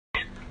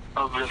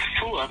of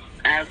refuah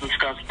as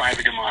discussed by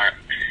the Gemara.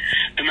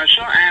 The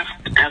Mashal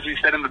asked, as we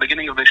said in the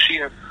beginning of the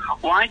Shir,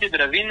 why did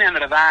Ravina and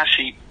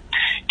Ravashi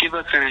give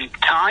us an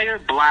entire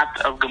blot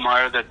of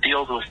Gemara that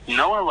deals with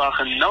no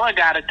halacha, no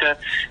agadita,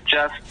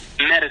 just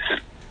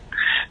medicine?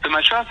 The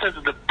Mashal says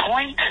that the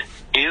point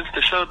is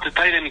to show that the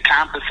Torah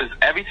encompasses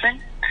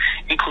everything,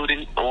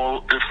 including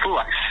all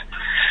refuahs.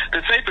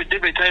 The Sefer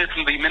Divrei Torah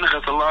from the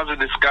Minchas Elazar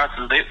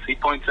discusses this. He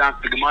points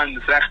out the Gemara in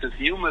the Sechtes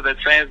Yuma that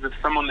says if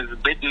someone is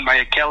bitten by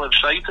a kelev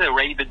schacter, a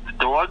rabid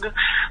dog,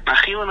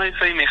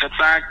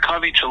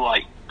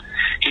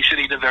 he should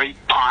eat a very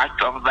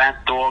part of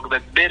that dog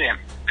that bit him.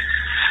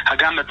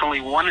 Hagam, that's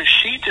only one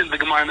sheet in the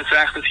Gemara in the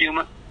Sechtes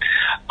Yuma,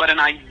 but an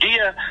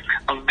idea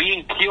of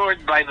being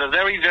cured by the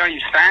very,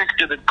 very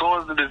factor that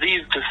caused the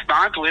disease to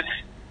start with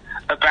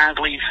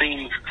apparently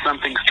seems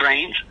something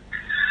strange.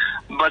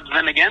 But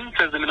then again,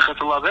 says the Minchas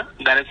Elazar,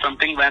 that is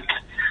something that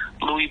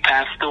Louis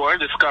Pasteur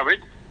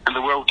discovered, and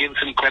the world gives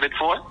him credit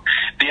for.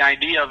 The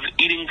idea of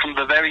eating from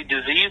the very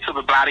disease so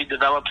the body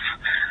develops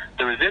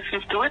the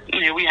resistance to it.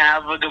 And here we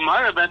have a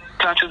Gemara that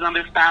touches on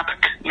this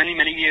topic many,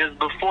 many years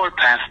before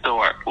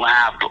Pasteur,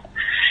 Lahavdil.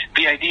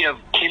 The idea of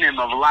kinim,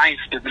 of life,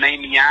 the b'nei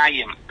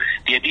miyayim,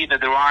 the idea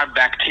that there are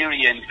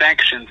bacteria,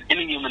 infections in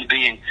a human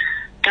being,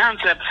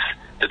 concepts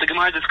that the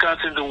Gemara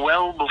discusses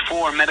well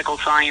before medical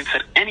science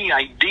had any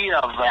idea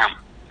of them,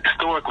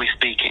 historically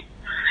speaking.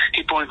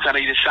 He points out a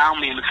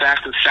Yerushalmi in the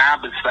Sechtes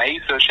Shabbos,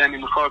 V'Eisa Hashem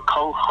Yimchor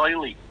Kol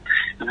Choili,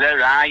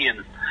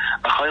 Zerayin,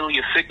 a choili,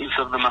 a sickness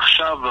of the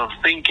machshav, of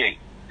thinking.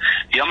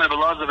 Yomer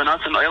B'Lozav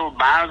V'Nosan Oil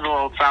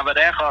Barzel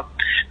Tzavarecha,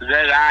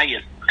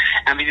 Zerayin.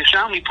 And the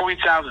Yerushalmi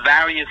points out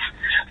various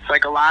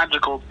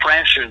psychological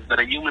pressures that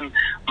a human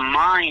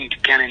mind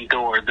can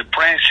endure,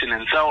 depression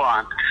and so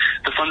on.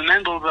 The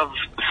fundamentals of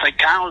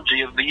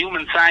psychology, of the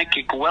human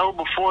psychic, well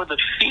before the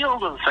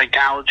field of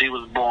psychology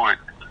was born.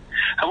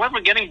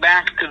 However, getting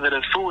back to the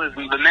refuahs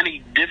and the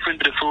many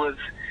different refuahs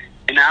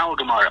in our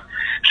Gemara,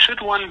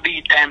 should one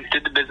be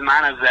tempted,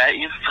 bisman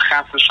hazeh, if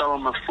chas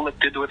v'shalom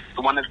afflicted with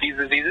one of these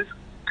diseases,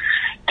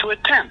 to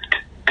attempt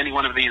any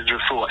one of these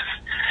refuahs?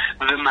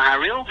 The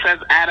Maharil says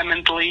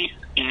adamantly,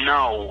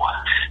 no.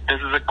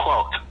 This is a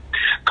quote.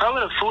 All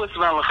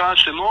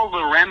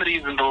the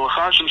remedies and the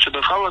lachashim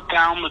shebechol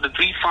Talmud that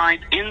we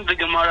find in the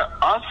Gemara,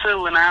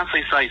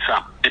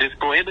 it is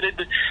prohibited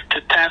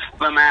to test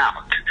them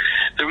out.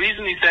 The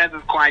reason he says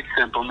is quite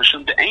simple. Now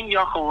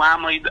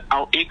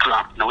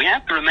we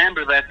have to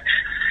remember that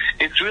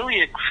it's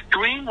really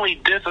extremely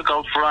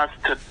difficult for us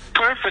to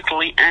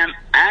perfectly and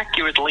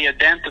accurately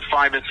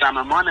identify the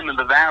samamonim and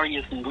the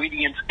various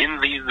ingredients in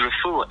these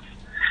refuahs.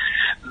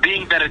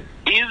 Being that it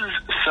is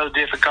so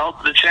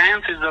difficult, the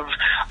chances of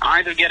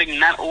either getting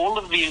not all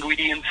of the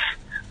ingredients,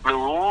 the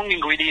wrong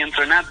ingredients,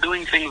 or not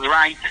doing things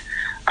right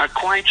are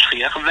quite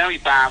shchiach, very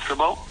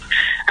possible.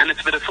 And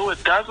if the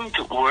refuah doesn't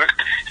work,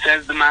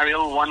 says the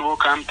Mariel, one will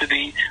come to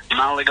the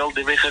Malegal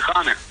Divrei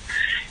Chachamim.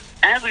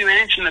 As we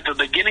mentioned at the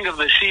beginning of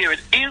the Shir,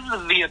 it is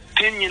the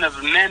opinion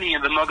of many,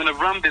 and the Magen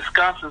Avram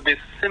discusses this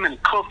Siman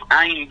Kuf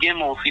Ayin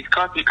Gimel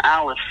Sifkat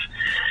Aleph,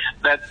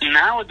 that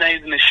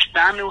nowadays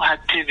Nishtanu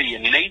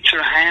Hativya,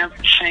 nature has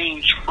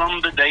changed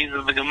from the days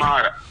of the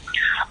Gemara.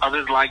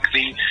 Others like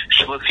the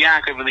Shabbos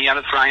Yaakov and the Yad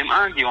Ephraim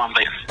argue on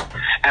this.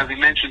 As we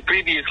mentioned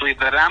previously,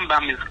 the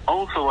Rambam is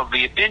also of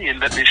the opinion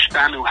that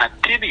Nishtanu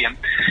Hativya,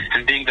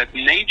 and being that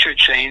nature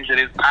changed, it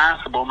is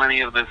possible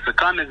many of the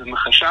sekanas and the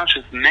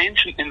chashashas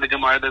mentioned in the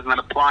Gemara does not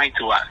apply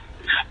to us.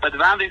 But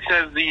Vadi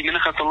says the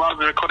Minchas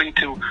Elazar, according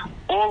to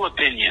all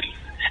opinions,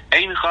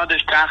 Ein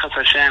Chodesh Tachas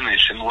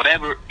Hashemesh, and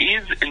whatever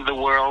is in the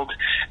world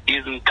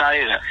is in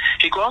Torah.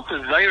 He quotes the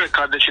Zohar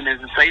Kodesh in his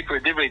Sefer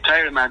Divrei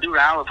Torah, Madur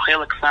Aleph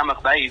Chelek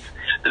Samach Beis.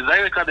 The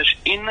Zohar Kodesh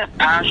in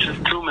Parshas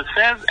Truma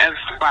says as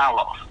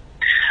follows: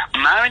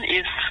 Marin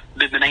is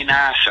the Bnei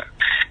Nasha.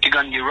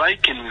 Kigon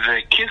Yeroikin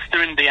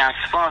v'Kisterin de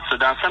Asfasa.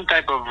 There are some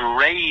type of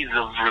rays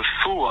of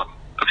refuah,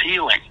 of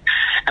healing.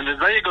 And the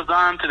Zohar goes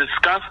on to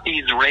discuss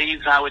these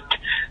rays, how it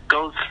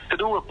goes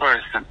through a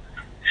person.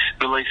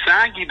 Until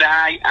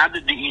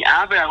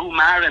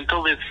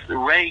this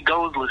ray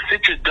goes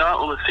l'sitra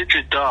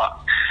da.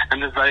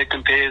 And the Zohar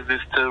compares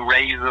this to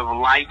rays of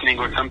lightning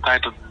or some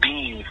type of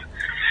beams.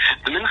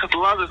 The Minchas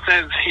Elazar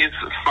says his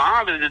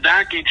father, the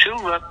Darkei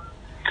Tshuva,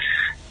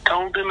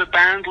 told him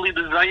apparently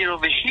the Zohar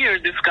over here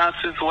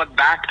discusses what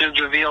doctors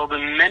revealed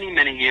many,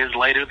 many years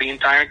later, the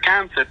entire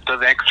concept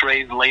of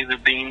X-rays, laser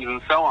beams,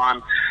 and so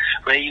on.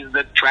 Rays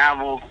that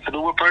travel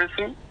through a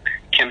person,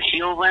 can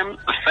heal them,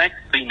 affect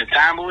the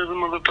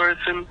metabolism of a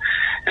person,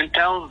 and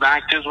tells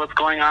doctors what's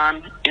going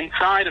on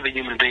inside of a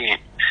human being.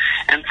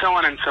 And so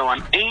on and so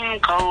on. Ein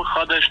kol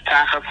chodesh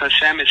tachas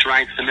Hashemesh,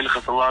 writes the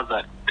Minchas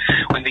Elazar.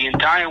 When the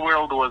entire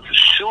world was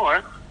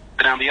sure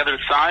that on the other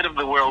side of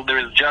the world there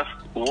is just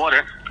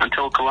water,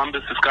 until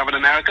Columbus discovered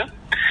America,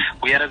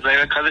 we had a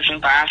Zohar Kodesh in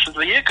Parashas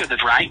Vayikra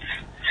that writes,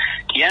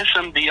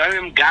 Yeshem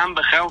diyorim gam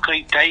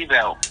b'chelkei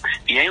tevel,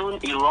 v'elin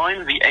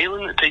iloin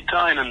v'elin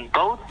teitoin. On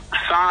both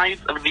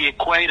sides of the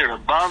equator,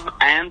 above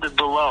and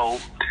below,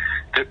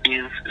 there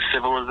is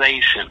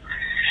civilization.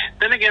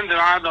 Then again, there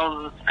are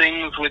those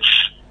things which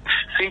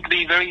seem to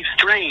be very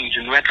strange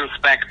in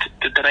retrospect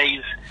to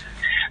today's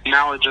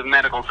knowledge of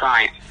medical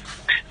science.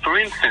 For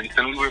instance,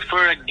 and we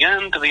refer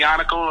again to the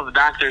article of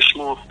Dr.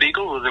 Shmuel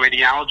Spiegel, who is a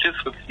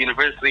radiologist with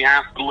University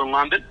Hospital in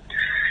London,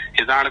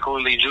 his article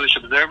in the Jewish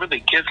Observer,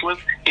 the Kislev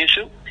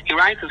issue. He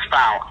writes as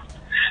follows: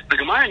 the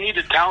Gemara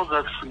Nida tells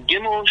us,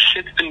 Gimel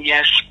Shitzin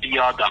Yesh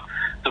Biyadam.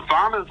 The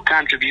father's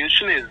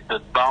contribution is the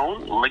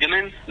bone,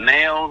 ligaments,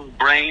 nails,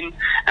 brain,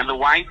 and the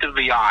white of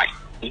the eye.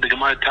 The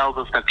Gemara tells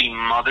us that the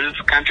mother's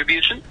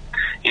contribution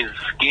is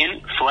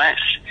skin,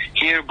 flesh,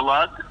 hair,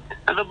 blood,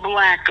 and the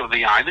black of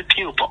the eye, the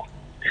pupil.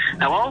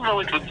 Now, although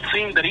it would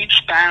seem that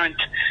each parent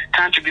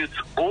contributes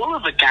all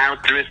of the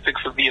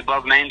characteristics of the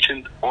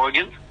above-mentioned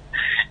organs,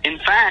 in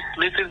fact,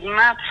 this is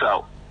not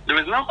so. There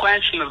is no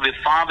question of the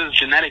father's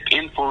genetic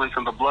influence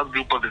on the blood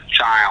group of his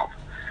child.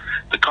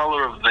 The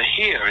color of the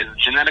hair is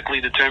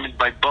genetically determined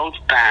by both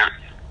parents.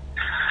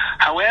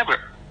 However,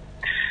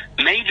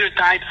 major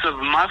types of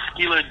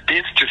muscular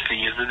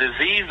dystrophy is a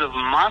disease of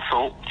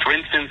muscle, for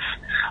instance,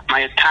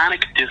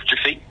 myotonic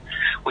dystrophy,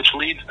 which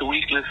leads to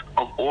weakness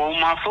of all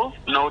muscles,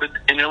 noted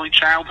in early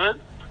childhood.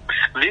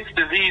 This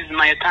disease,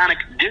 myotonic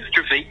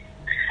dystrophy,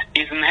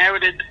 is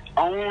inherited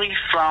only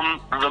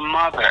from the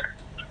mother.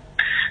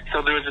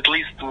 So there is at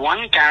least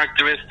one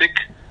characteristic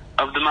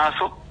of the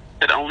muscle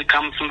that only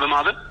comes from the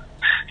mother.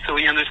 So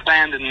we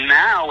understand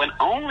now, and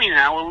only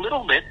now, a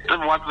little bit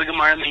of what the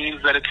Gemara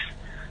means, that it's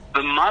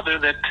the mother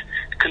that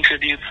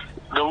contributes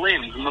the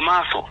limbs and the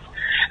muscles.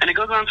 And it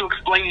goes on to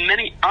explain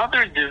many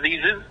other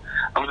diseases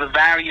of the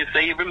various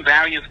avrim,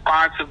 various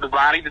parts of the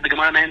body that the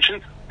Gemara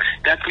mentions,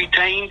 that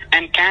retains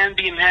and can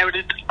be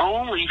inherited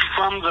only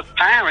from the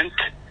parent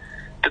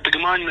that the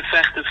Gemara in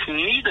Masechtas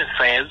Nida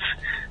says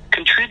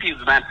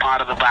contributes that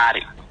part of the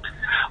body.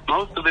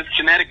 Most of this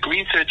genetic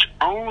research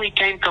only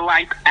came to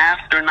light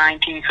after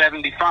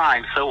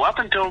 1975, so up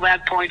until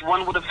that point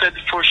one would have said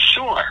for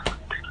sure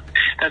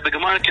that the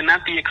Gemara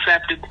cannot be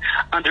accepted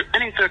under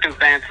any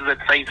circumstances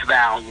at face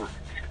value.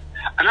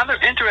 Another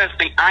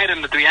interesting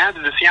item that we have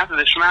in the Siyata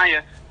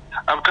Deshmaya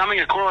of coming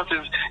across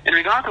is, in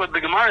regard to what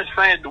the Gemara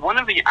said, one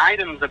of the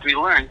items that we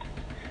learned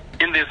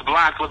in this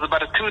block was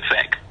about a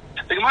toothache.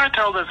 The Gemara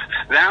told us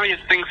various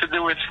things to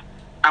do with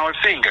our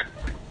finger,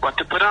 what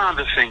to put on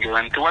the finger,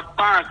 and to what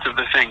parts of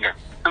the finger.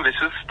 And this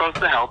is supposed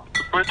to help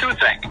for a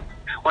toothache.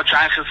 What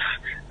shaykhs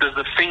does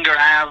the finger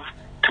have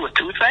to a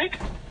toothache?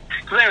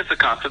 There's the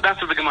concept. That's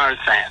what the Gemara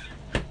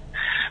says.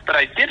 But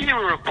I did hear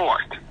a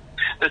report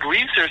that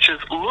researchers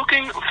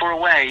looking for a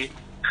way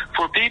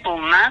for people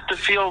not to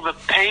feel the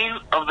pain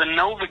of the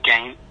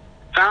Novocaine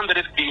found that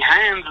if the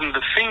hands and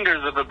the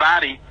fingers of the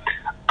body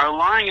are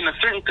lying in a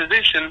certain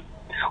position,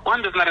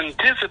 one does not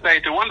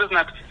anticipate or one does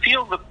not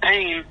feel the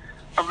pain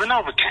of the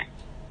Novocaine.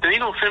 The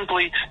needle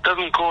simply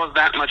doesn't cause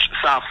that much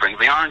suffering.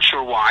 They aren't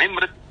sure why,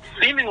 but it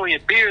seemingly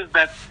appears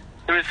that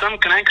there is some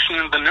connection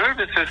in the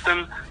nervous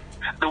system,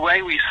 the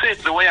way we sit,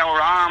 the way our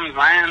arms,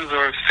 hands,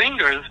 or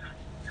fingers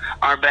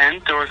are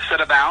bent or set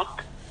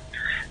about,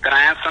 that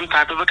has some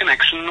type of a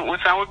connection with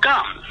our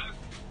gums.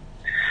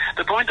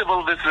 The point of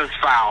all this is as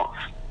follows.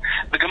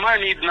 The Gemara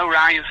needs no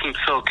rayas from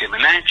psukim,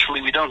 and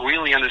naturally we don't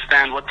really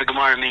understand what the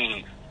Gemara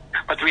means.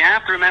 But we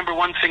have to remember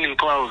one thing in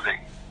closing.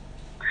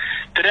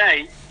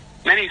 Today,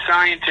 many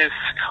scientists,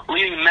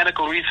 leading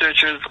medical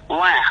researchers,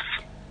 laugh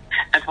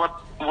at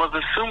what was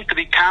assumed to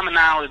be common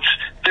knowledge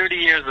 30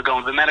 years ago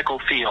in the medical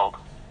field.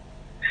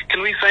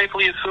 Can we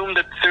safely assume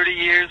that 30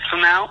 years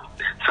from now,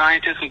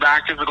 scientists and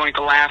doctors are going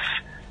to laugh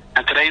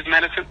at today's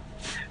medicine?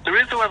 There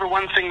is, however,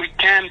 one thing we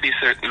can be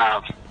certain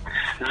of.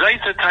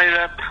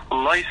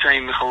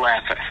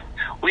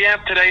 We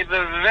have today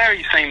the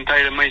very same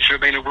Torah Moshe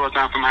Rabbeinu brought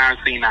down from Har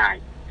Sinai.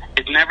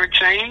 It never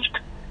changed,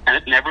 and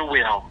it never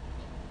will.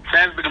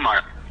 Says the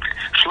Gemara,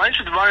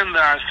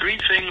 there are three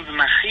things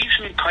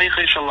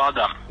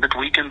that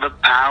weaken the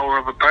power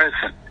of a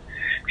person.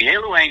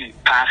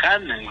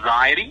 Pachad,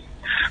 anxiety.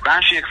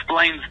 Rashi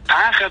explains,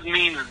 Pachad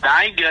means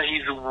daiga,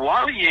 he's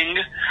worrying,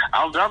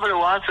 al davar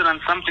wasid, on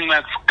something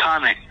that's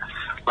coming,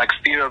 like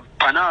fear of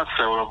panas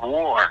or of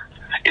war.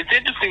 It's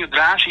interesting that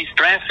Rashi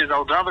stresses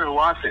al davar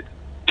wasid,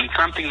 in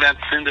something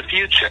that's in the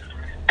future.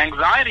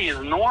 Anxiety is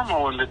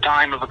normal in the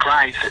time of a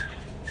crisis.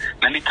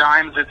 Many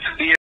times it's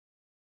fear